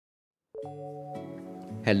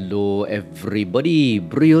Hello everybody,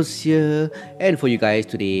 BrioS here, and for you guys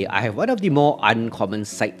today, I have one of the more uncommon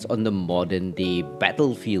sights on the modern day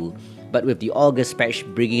battlefield. But with the August patch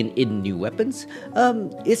bringing in new weapons,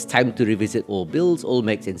 it's time to revisit old builds, old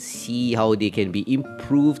mechs, and see how they can be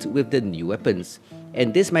improved with the new weapons.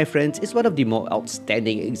 And this, my friends, is one of the more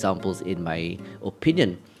outstanding examples in my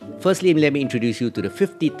opinion. Firstly, let me introduce you to the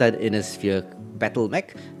 50-ton inner sphere battle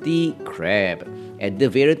mech, the Crab. And the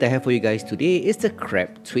variant I have for you guys today is the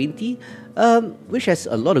Crab 20, which has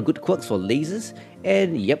a lot of good quirks for lasers.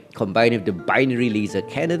 And yep, combined with the binary laser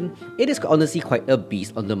cannon, it is honestly quite a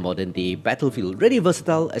beast on the modern day battlefield. Really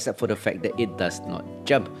versatile, except for the fact that it does not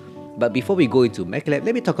jump. But before we go into MechLab,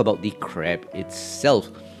 let me talk about the Crab itself.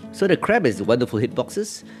 So the Crab has wonderful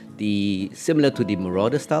hitboxes, similar to the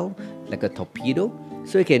Marauder style, like a torpedo.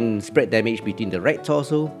 So you can spread damage between the right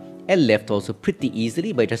torso and left torso pretty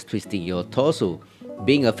easily by just twisting your torso.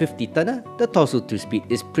 Being a 50-tonner, the torso twist speed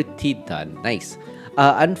is pretty darn nice.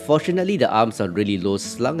 Unfortunately, the arms are really low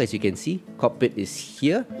slung, as you can see. Cockpit is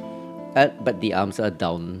here, but the arms are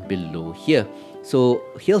down below here. So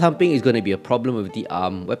heel humping is going to be a problem with the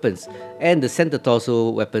arm weapons, and the center torso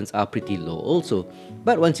weapons are pretty low also.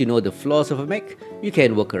 But once you know the flaws of a mech, you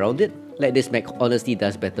can work around it. Like this mech honestly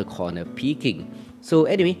does better corner peeking. So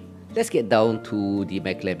anyway, let's get down to the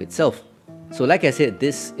mech lab itself. So like I said,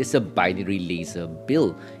 this is a binary laser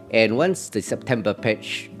build, and once the September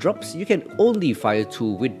patch drops, you can only fire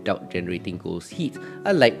 2 without generating ghost heat,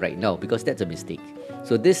 unlike right now, because that's a mistake.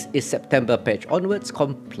 So this is September patch onwards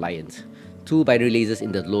compliant. 2 binary lasers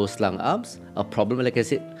in the low slung arms, a problem like I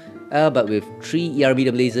said, but with 3 ER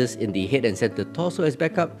medium lasers in the head and center torso as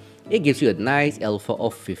backup, it gives you a nice alpha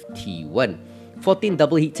of 51. 14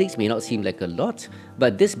 double heat sinks may not seem like a lot,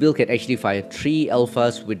 but this build can actually fire 3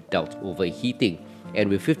 alphas without overheating. And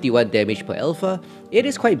with 51 damage per alpha, it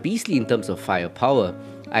is quite beastly in terms of firepower.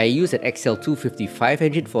 I use an XL255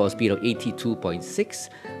 engine for a speed of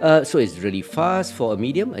 82.6, so it's really fast for a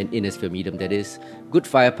medium, an inner sphere medium that is, good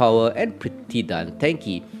firepower and pretty darn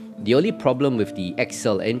tanky. The only problem with the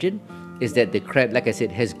XL engine is that the Crab, like I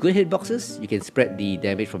said, has good hitboxes. You can spread the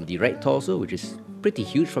damage from the right torso, which is pretty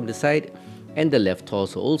huge from the side, and the left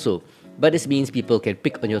torso also. But this means people can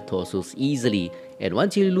pick on your torsos easily, and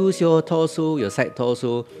once you lose your torso, your side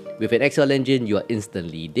torso, with an XL engine, you are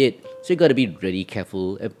instantly dead. So you gotta be really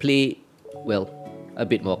careful and play, well, a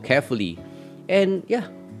bit more carefully. And yeah,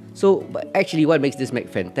 so but actually what makes this mech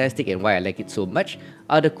fantastic and why I like it so much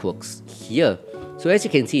are the quirks here. So as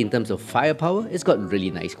you can see, in terms of firepower, it's got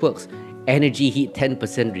really nice quirks. Energy heat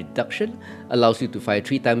 10% reduction allows you to fire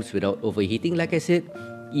 3 times without overheating, like I said.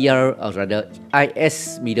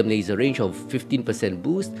 IS medium laser range of 15%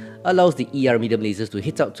 boost allows the ER medium lasers to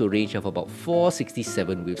hit out to a range of about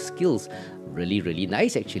 467 with skills. Really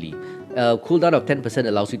nice actually. Cooldown of 10%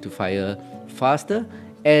 allows you to fire faster,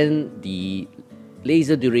 and the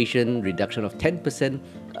laser duration reduction of 10%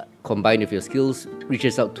 combined with your skills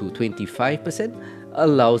reaches out to 25%,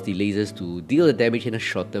 allows the lasers to deal the damage in a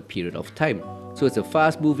shorter period of time. So it's a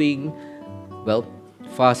fast moving, well,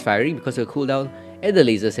 fast firing because of the cooldown, and the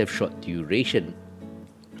lasers have short duration.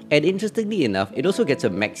 And interestingly enough, it also gets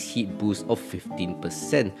a max heat boost of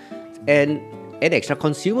 15% and an extra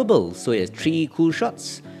consumable. So it has 3 cool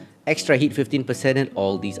shots, extra heat 15%, and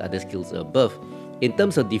all these other skills above. In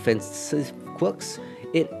terms of defensive quirks,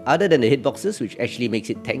 other than the hitboxes, which actually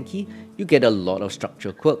makes it tanky, you get a lot of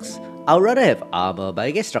structure quirks. I'd rather have armor, but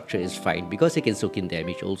I guess structure is fine because it can soak in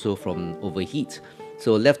damage also from overheat.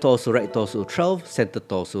 So left torso, right torso 12, center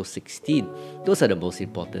torso 16. Those are the most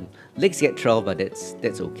important. Legs get 12, but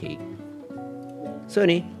that's okay. So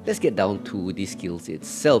anyway, let's get down to the skills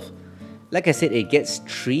itself. Like I said, it gets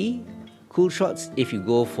 3 cool shots if you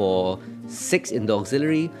go for 6 in the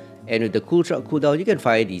auxiliary, and with the cool shot cooldown, you can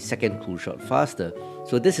fire the second cool shot faster.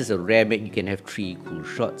 So this is a rare mech, you can have 3 cool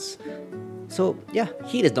shots. So yeah,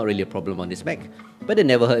 heat is not really a problem on this mech, but it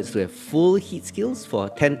never hurts to have full heat skills for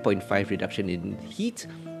 10.5 reduction in heat,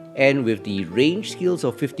 and with the range skills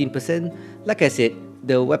of 15%, like I said,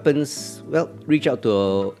 the weapons, well, reach out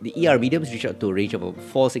to, the ER mediums reach out to a range of about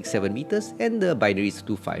 467 meters, and the binaries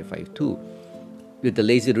to 552. With the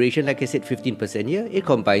laser duration, like I said, 15% here, it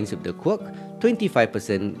combines with the quirk,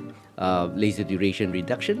 25% laser duration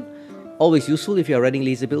reduction. Always useful if you are running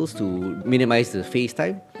laser builds to minimize the phase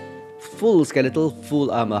time. Full skeletal,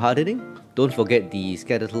 full armor hardening. Don't forget the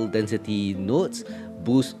skeletal density nodes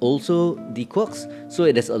boost also the quirks, so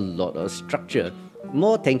it has a lot of structure.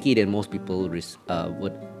 More tanky than most people would,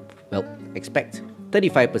 well, expect.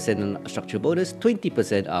 35% structure bonus,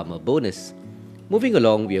 20% armor bonus. Moving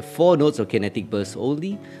along, we have 4 nodes of kinetic burst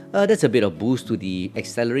only. That's a bit of boost to the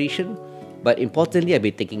acceleration. But importantly, I've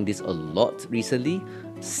been taking this a lot recently.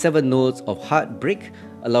 7 nodes of hard brake,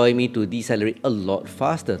 allowing me to decelerate a lot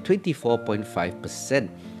faster, 24.5%.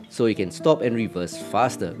 So you can stop and reverse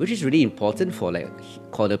faster, which is really important for like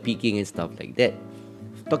corner peaking and stuff like that.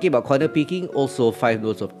 Talking about corner peaking, also 5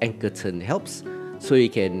 nodes of anchor turn helps, so you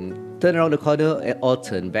can turn around the corner or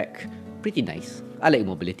turn back. Pretty nice. I like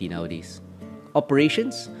mobility nowadays.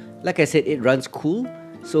 Operations, like I said, it runs cool,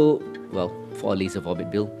 so, well, for a laser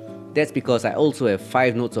vomit build. That's because I also have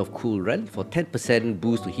 5 nodes of cool run for 10%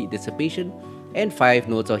 boost to heat dissipation and 5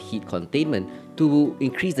 nodes of heat containment to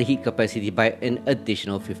increase the heat capacity by an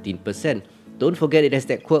additional 15%. Don't forget it has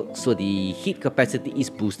that quirk, so the heat capacity is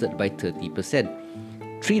boosted by 30%.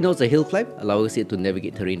 3 nodes of hill climb allows it to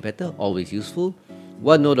navigate terrain better, always useful.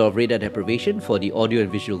 1 node of radar deprivation for the audio and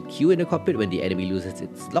visual cue in the cockpit when the enemy loses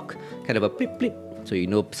its lock, kind of a blip blip, so you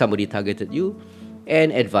know somebody targeted you.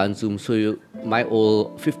 And advanced zoom, so my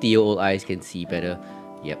old 50-year-old eyes can see better.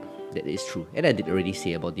 Yep, that is true. And I did already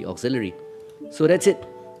say about the auxiliary. So that's it.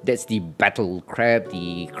 That's the Battle Crab,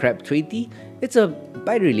 the Crab 20. It's a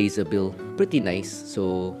binary laser build, pretty nice,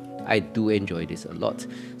 so I do enjoy this a lot.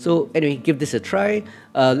 So anyway, give this a try.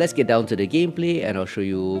 Let's get down to the gameplay and I'll show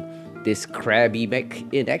you this crabby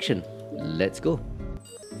mech in action. Let's go.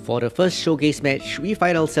 For the first showcase match, we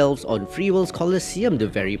find ourselves on Free World's Colosseum, the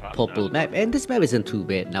very purple map, and this map isn't too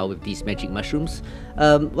bad now with these magic mushrooms.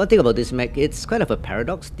 One thing about this mech, it's kind of a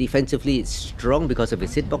paradox. Defensively, it's strong because of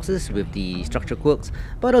its hitboxes with the structure quirks,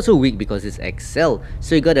 but also weak because it's XL,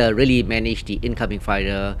 so you gotta really manage the incoming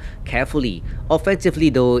fire carefully. Offensively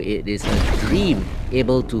though, it is a dream,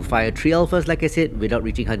 able to fire 3 alphas like I said without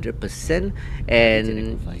reaching 100%,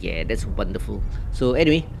 and yeah, that's wonderful. So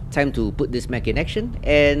anyway, time to put this mech in action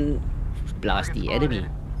and blast the enemy.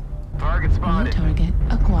 Target spotted. New target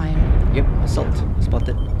acquired. Yep, assault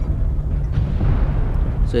spotted.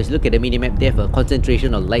 So as you look at the minimap, they have a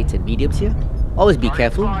concentration on lights and mediums here. Always be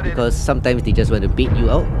careful because sometimes they just want to bait you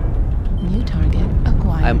out. New target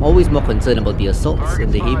acquired. I'm always more concerned about the assaults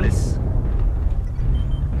and the heavies.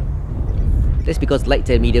 That's because lights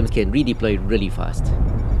and mediums can redeploy really fast.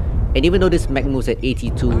 And even though this mech moves at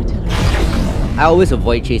 82, Artillery. I always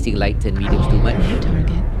avoid chasing lights and mediums too much. New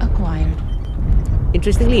target acquired.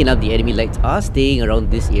 Interestingly enough, the enemy lights are staying around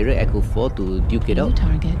this area, Echo 4, to duke it New out.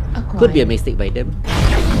 target acquired. Could be a mistake by them.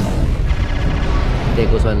 There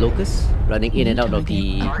goes one Locust, running in and out of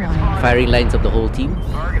the firing lines of the whole team.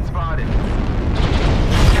 Target spotted.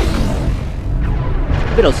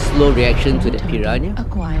 A bit of slow reaction to that Piranha.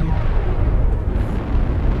 Acquired.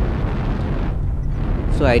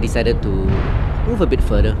 So I decided to move a bit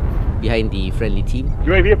further behind the friendly team.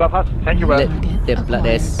 UAV above us. Thank you, Let well. that blood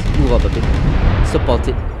ass move up a bit. Support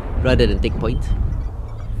it rather than take point.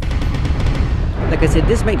 Like I said,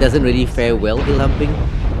 this mech doesn't really fare well hill humping,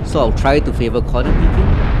 so I'll try to favor corner peeking.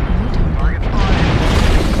 New target.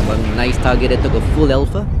 One nice target that took a full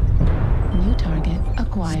alpha. New target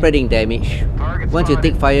acquired. Spreading damage. Once you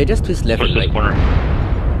take fire, just twist left and right.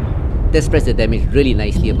 That spreads the damage really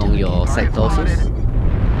nicely among your side torsos.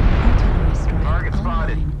 Artillery strike Target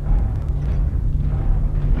spotted. online.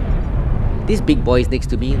 These big boys next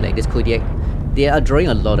to me, like this Kodiak, they are drawing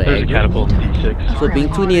a lot of There's a aggro. catapult D6. So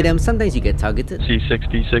being too near them, sometimes you get targeted C6,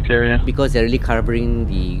 D6 area. because they're really covering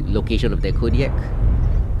the location of their Kodiak.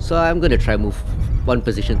 So I'm gonna try move one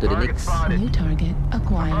position to the Target next. spotted. New target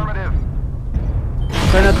acquired. Affirmative.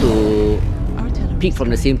 Try not to Artillery peek from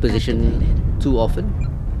the same strike position activated. too often.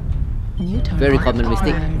 New target Very common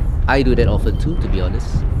mistake. acquired. I do that often too, to be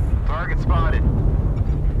honest. Target spotted.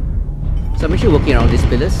 So I'm actually walking around these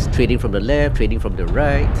pillars, trading from the left, trading from the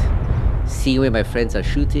right, seeing where my friends are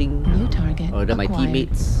shooting, New target or my acquired.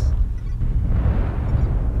 teammates.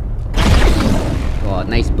 Oh,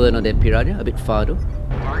 nice burn on that Piranha, a bit far though.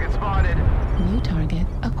 Target spotted. New target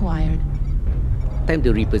acquired. Time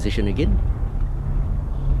to reposition again.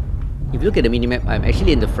 If you look at the minimap, I'm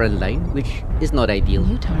actually in the front line, which is not ideal.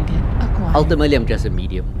 New target acquired. Ultimately, I'm just a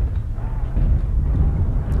medium.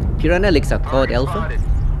 Piranha legs are called Alpha, Spotted.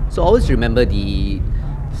 so always remember the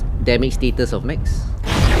damage status of mechs.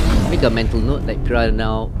 Make a mental note like Piranha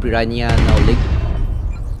now leg.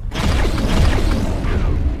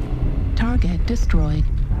 Target destroyed.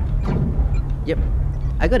 Yep,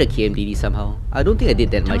 I got a KMDD somehow. I don't think I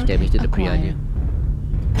did that much damage to the Piranha.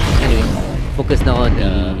 Anyway, focus now on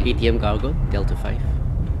the ATM Gargoyle, Delta 5.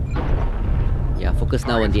 Yeah, focus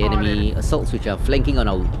now on the enemy assaults which are flanking on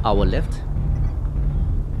our left.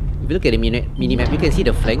 If you look at the minimap, you can see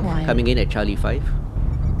the flank coming in at Charlie 5.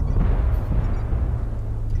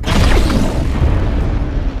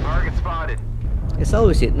 Target spotted. As I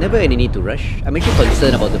always said, never any need to rush. I'm actually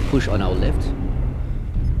concerned about the push on our left.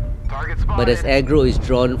 Target spotted. But as aggro is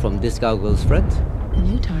drawn from this gargoyle's front,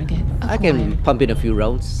 New target I can acquired. pump in a few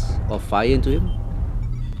rounds of fire into him.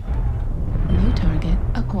 New target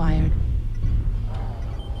acquired.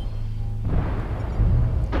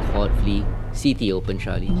 Quad flee. CT open,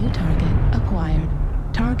 Charlie. New target acquired.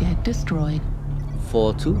 Target destroyed.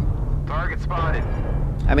 4-2. Target spotted.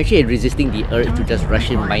 I'm actually resisting the urge to just rush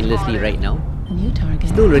in mindlessly right now. New target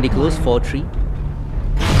Still really close, acquired. 4-3.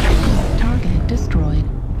 Target destroyed.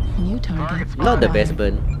 New target Not the best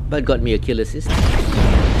burn, but got me a kill assist.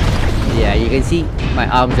 Yeah, you can see my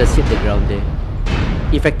arm just hit the ground there.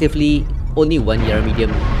 Effectively, only one ER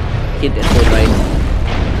medium hit that stone rhino.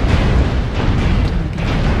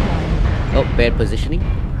 Oh, bad positioning.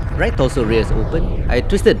 Right torso rear is open. I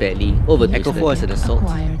twisted badly, over Echo 4 as an assault.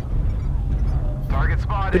 acquired. Target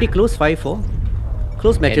spotted. Pretty close, 5-4.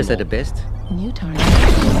 Close matches at the best. New target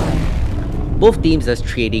acquired. Both teams are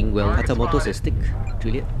trading well. Hatamoto says stick,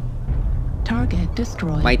 Juliet. Target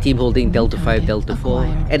destroyed. My team holding New Delta 5, target Delta 4.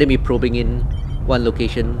 acquired. Enemy probing in one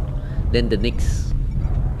location, then the next.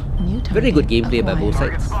 New target Very good gameplay by both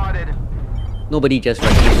acquired. Target sides. spotted. Nobody just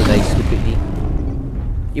rushing into dice stupidly.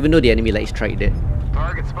 Even though the enemy likes tried that.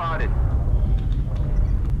 Target spotted.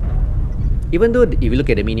 Even though if you look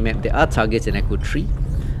at the minimap, there are targets in Echo 3.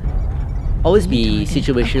 Always be New target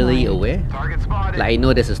situationally acquired. aware. Target spotted. Like I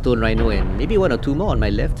know there's a stone rhino and maybe one or two more on my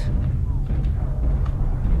left.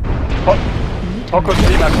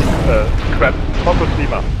 Tokoshima, crap.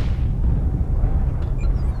 Tokoshima.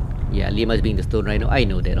 Yeah, Lima's being the stone rhino. I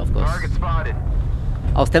know that, of course. Target spotted.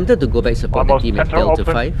 I was tempted to go back support the Almost team at center Delta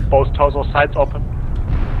open. 5. Both torso sides open.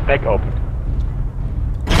 Back open.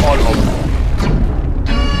 All open.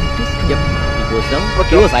 Target destroyed. Yep, he goes down. Good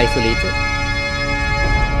He job. was isolated.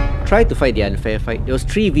 Tried to fight the unfair fight. There was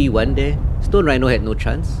 3v1 there. Stone Rhino had no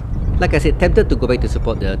chance. Like I said, tempted to go back to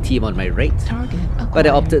support the team on my right. Target acquired. But I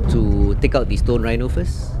opted to take out the Stone Rhino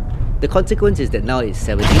first. The consequence is that now it's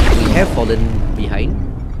 17. We have fallen behind.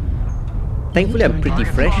 Thankfully I'm pretty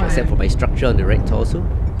fresh except for my structure on the right torso. New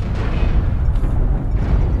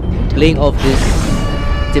Playing target off this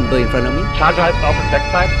timber in front of me. Charger has open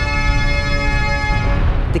backside.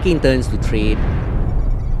 Taking turns to trade.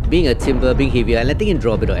 Being a timber, being heavier, and letting him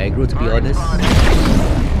draw a bit of aggro to be honest.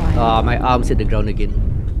 acquired. My arms hit the ground again.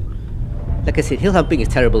 Like I said, hill humping is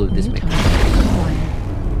terrible with this New mech. target acquired.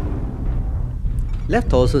 Left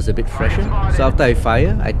torso is a bit fresher, so after I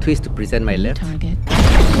fire, I twist to present my New left. target.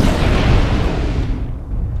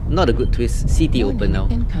 Not a good twist. CT open now.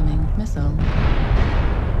 Incoming missile.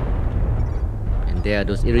 And there are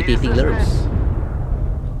those irritating lurks.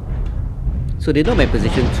 So they know my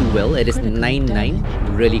position too well. It is 9-9,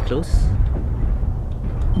 really close.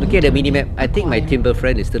 Looking at the minimap, I think my timber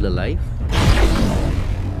friend is still alive.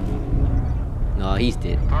 No, he's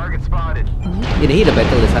dead. Target spotted. In the heat of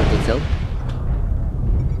battle, it's hard to tell.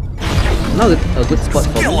 Not a good spot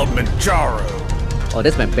for me. Kilimanjaro. Oh,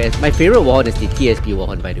 that's my best. My favorite warhorn is the TSP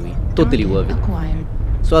warhorn, by the way. Totally worth it. Acquired.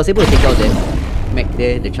 So I was able to take out that mech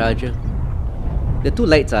there, the charger. The two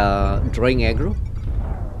lights are drawing aggro.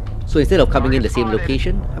 So instead of coming in the same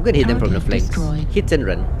location, I'm gonna hit them from the Target flanks. destroyed. Hits and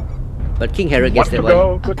run. But King Herod One gets to that go.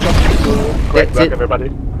 one. Good job, people. Great That's work, it. everybody.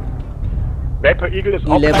 Vapor Eagle is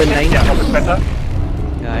open. 11-9. Yeah, open better.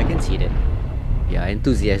 Yeah, I can see that. Yeah,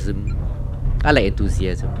 enthusiasm. I like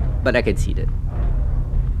enthusiasm, but I can see that.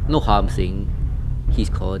 No harm saying he's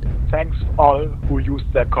called. Thanks all who used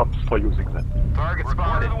their comps for using them. Target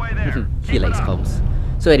spotted. He likes comms.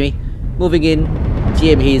 So anyway, moving in,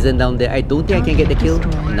 GM Hazen down there. I don't think I can get the kill.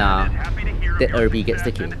 Nah, that Irby gets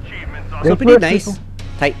the kill. So pretty nice,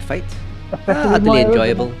 tight fight. Utterly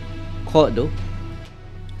enjoyable. Caught though.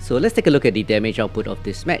 So let's take a look at the damage output of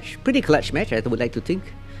this match. Pretty clutch match, I would like to think.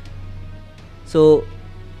 So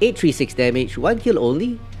 836 damage, 1 kill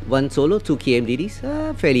only, 1 solo, 2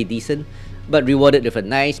 KMDDs, fairly decent. But rewarded with a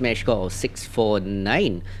nice match score of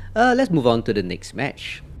 649. Let's move on to the next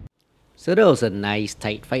match. So that was a nice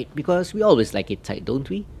tight fight because we always like it tight, don't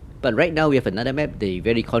we? But right now we have another map, the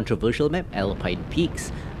very controversial map, Alpine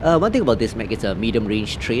Peaks. One thing about this map, it's a medium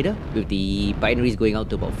range trader with the binaries going out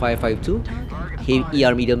to about 552.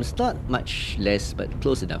 ER mediums, not much less, but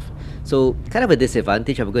close enough. So kind of a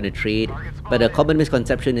disadvantage I'm going to trade, but a common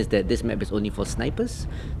misconception is that this map is only for snipers,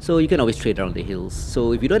 so you can always trade around the hills.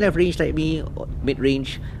 So if you don't have range like me, or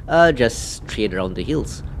mid-range, just trade around the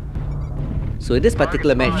hills. So in this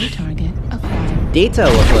particular New match, target acquired. Data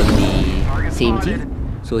was on the same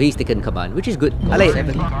team, so he's taken command, which is good. I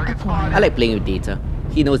like playing with Data.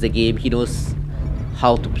 He knows the game, he knows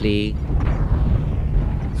how to play.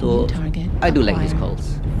 So I do like his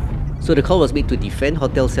calls. So the call was made to defend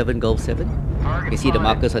Hotel 7 Golf 7. You can see the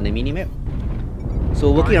markers on the minimap. So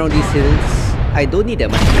working around these hills, I don't need that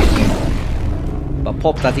much range. But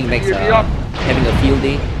pop starting mechs are having a field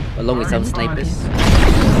day, along with some snipers.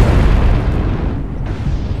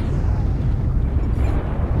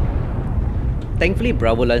 Thankfully,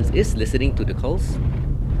 Bravo Lance is listening to the calls.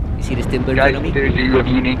 You see this timber in front of me? There's the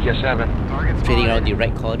UAV Nokia 7. Trading around the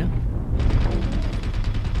right corner.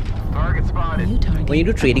 Target spotted. New target When you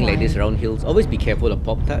do trading like this acquired. around hills, always be careful of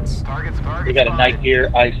pop tarts. Target We got a spotted. Night Gear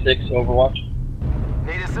I6 Overwatch.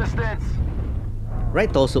 Need assistance.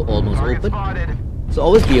 Right torso almost Target open, spotted. so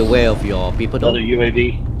always be aware of your paper doll. Another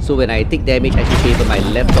UAV. So when I take damage, I should favor my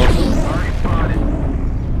left torso. Target spotted.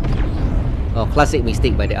 A classic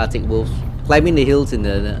mistake by the Arctic Wolves, climbing the hills in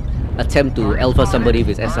an attempt to alpha somebody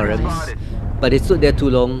with SRMs. But it stood there too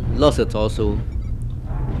long, lost a torso.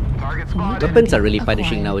 Target spotted. Weapons are really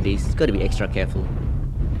punishing nowadays, gotta be extra careful.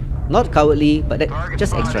 Not cowardly, but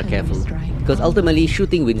just extra careful. Because ultimately,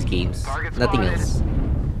 shooting wins games, nothing else.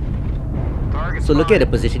 Target So looking at the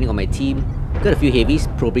spotted. positioning of my team, got a few heavies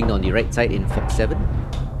probing on the right side in Fox 7.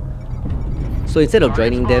 So instead of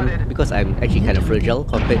joining them, because I'm actually kind of fragile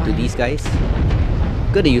compared to these guys,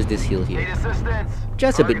 gotta use this hill Need here. assistance.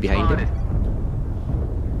 Just a bit Target behind spotted. them.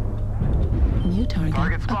 New target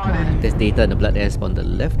Target spotted. acquired. There's data in the blood asp on the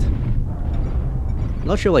left.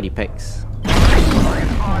 Not sure what he packs. Target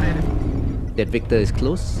spotted. That Victor is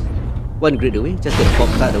close. One grid away, just gonna pop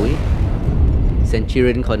that away.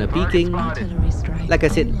 Centurion corner peeking. Artillery strike Like I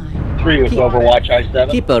said, online. 3 with Keep- Overwatch I7.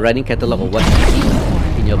 Keep a running catalog of what you see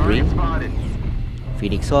in your brain. Target spotted.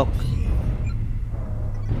 Phoenix Hawk.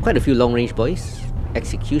 Quite a few long range boys.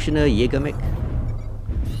 Executioner, Jaeger mech.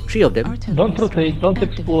 3 of them. Artillery Don't rotate, strike don't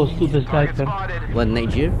activated. expose to the Target sniper. spotted. One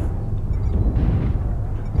Night Gear.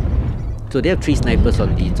 So they have 3 snipers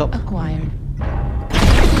on the top. Acquired.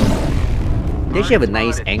 They actually have a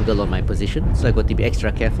nice angle on my position, so I got to be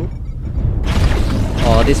extra careful.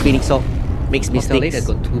 Oh, this Phoenix Hawk makes mistakes. I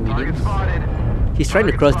got 2 Target mediums. spotted. He's trying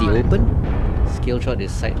to Target cross the spotted. open. Skill shot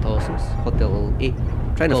is side torsos. Hotel 8.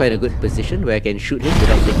 Trying to find a good position where I can shoot him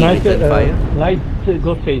without taking return fire. Light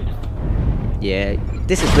got fade. Yeah,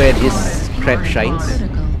 this is where this crap shines.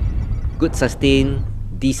 Critical. Good sustain,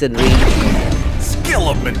 decent range, Skill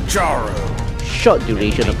of Manjaro. short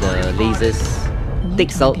duration of the lasers.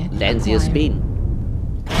 Takes out Lanzier's Bane.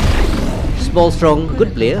 Small, strong,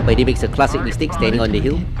 good player, but he makes a classic mistake standing on the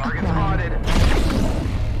hill. Target Acquired. spotted.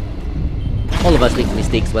 All of us make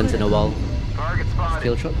mistakes once in a while. Target spotted.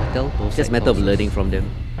 Skill shot, hotel, it's just a matter of learning from them.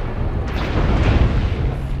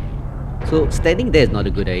 So standing there is not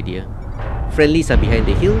a good idea. Friendlies are behind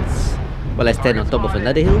the hills, while I stand on top of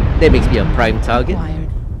another hill. That makes me a prime target. Acquired.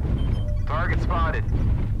 Target spotted.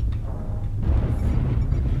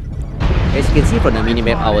 As you can see from the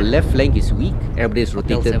minimap, our left flank is weak. Everybody is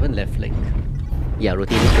rotated. 7 left flank. Yeah,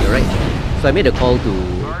 rotated to the right. So I made a call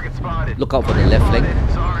to Target spotted. look out for the left flank.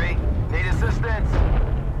 Spotted. Sorry. Need assistance.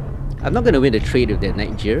 I'm not gonna win the trade with that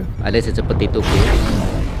Night Gear, unless it's a potato player.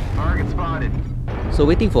 Target spotted. So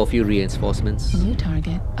waiting for a few reinforcements. New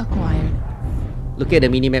target acquired. Look at the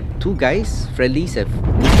minimap, 2 guys, friendlies have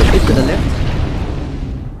moved a bit to the left.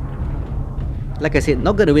 Like I said,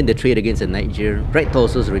 not gonna win the trade against a Night Gear. Right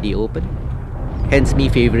torso's already open. Hence me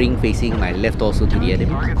favoring facing my left torso to the enemy.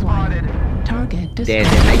 Target spotted. Target There's destroyed.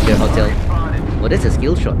 a Night Gear hotel. Target spotted. Oh, that's a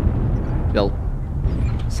skill shot. Well,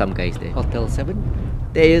 some guys there. Hotel 7.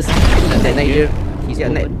 There is that Night Gear. He's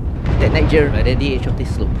that Night Gear right at the edge of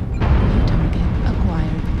this slope. New target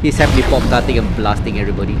acquired. He's happily pop darting and blasting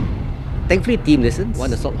everybody. Thankfully, team listens.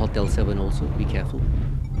 One assault Hotel 7 also, be careful.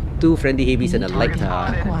 2 friendly heavies and a New light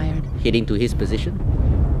target acquired. heading to his position.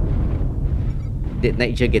 That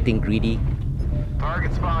Night Gear getting greedy.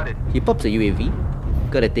 Target spotted. He pops a UAV.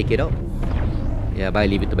 Gotta take it out. Yeah, but I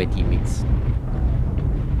leave it to my teammates.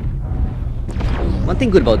 One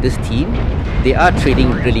thing good about this team, they are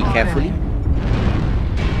trading really carefully.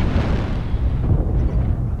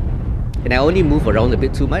 And I only move around a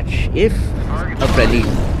bit too much if a friendly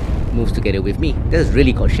moves together with me. That's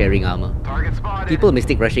really called sharing armor. Target spotted. People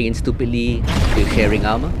mistake rushing in stupidly with sharing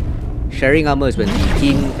armor. Sharing armor is when the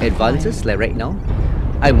team advances, like right now.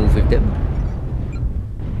 I move with them.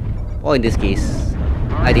 Or in this case,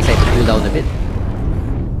 I decide to cool down a bit.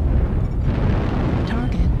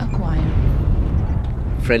 Target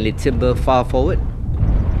acquired. Friendly Timber far forward.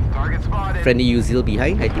 Target spotted. Friendly Uzil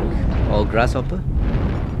behind, I think. Or Grasshopper.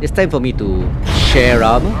 It's time for me to share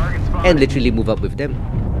armor and literally move up with them.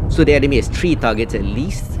 So the enemy has 3 targets at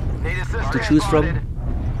least Need assistance. to choose from.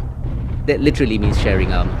 Spotted. That literally means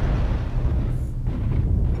sharing armor.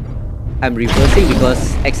 I'm reversing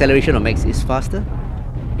because acceleration of mechs is faster.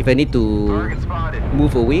 If I need to Target spotted.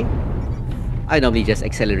 move away, I normally just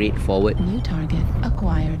accelerate forward. New target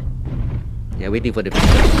acquired. Yeah, waiting for the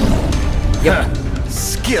pickup. Yep.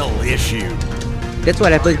 Skill issue. That's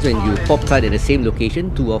what happens when you pop cut in the same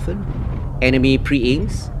location too often. Enemy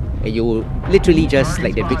pre-aims, and you literally just,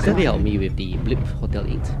 like that Victor, they helped me with the Blip Hotel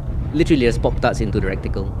 8. Literally just pop darts into the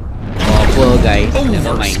reticle. Oh, poor guy.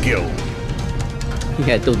 Never mind. Skill.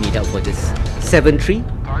 Yeah, don't need help for this.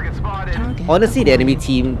 7-3. Target spotted. Target Honestly, the enemy acquired.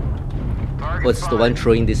 team Target was the spotted. one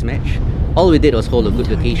throwing this match. All we did was hold a good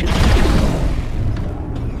location.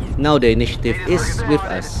 Now the initiative Native is target with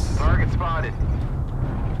spotted. us. Target spotted.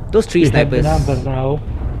 Those three We have the snipers. number now.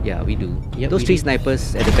 Yeah, we do. Those three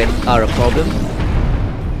snipers at the back are a problem.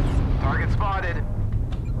 Target spotted.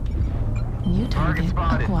 New target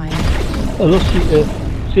spotted. acquired.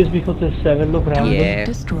 Since we got the 7, look around. Yeah.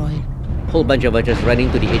 Destroyed. Whole bunch of us just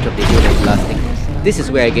running to the edge of the hill and blasting. This is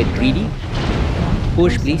where I get greedy.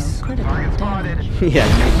 Push, please. Critical Target spotted. damage.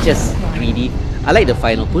 Yeah, just greedy. I like the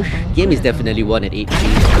final push. Game is definitely won at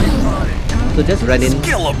 8-3. So just run in,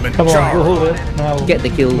 Skill of Come on, go Machar. hold it. Now. get the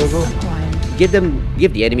kills, Go, go. Acquired.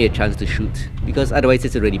 give the enemy a chance to shoot, because otherwise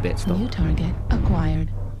it's a really bad stop. New target acquired.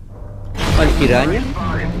 On Piranha,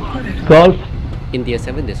 Golf. in tier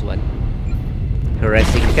 7 there's one.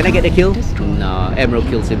 Harassing. Can I get a kill? Nah, Emerald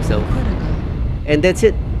kills himself. Critical. And that's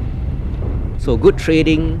it. So good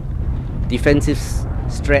trading, defensive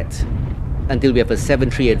strat, until we have a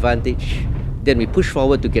 7-3 advantage. Then we push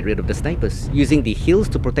forward to get rid of the snipers, using the hills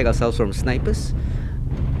to protect ourselves from snipers.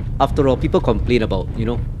 After all, people complain about,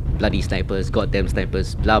 bloody snipers, goddamn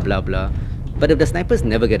snipers, blah blah blah. But if the snipers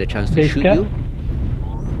never get a chance to Base shoot cap? you,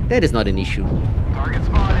 that is not an issue. Target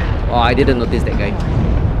spotted. Oh, I didn't notice that guy.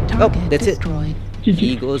 Target that's it. destroyed.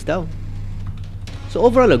 He goes down. So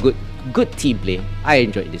overall, a good team play. I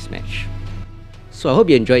enjoyed this match. So I hope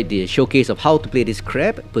you enjoyed the showcase of how to play this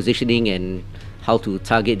crab, positioning and how to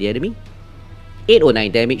target the enemy.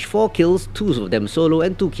 809 damage, 4 kills, 2 of them solo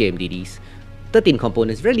and 2 KMDDs. 13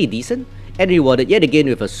 components, really decent, and rewarded yet again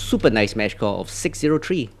with a super nice match score of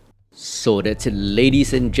 603. So that's it,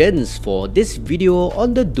 ladies and gents, for this video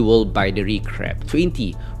on the dual binary Crab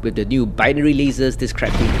 20. With the new binary lasers, this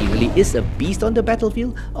Crab 20 really is a beast on the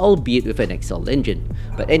battlefield, albeit with an XL engine.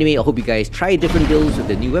 But anyway, I hope you guys try different builds with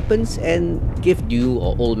the new weapons and give new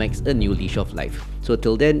or old mechs a new leash of life. So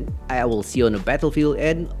till then, I will see you on the battlefield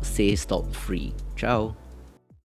and stay stalk free. Ciao.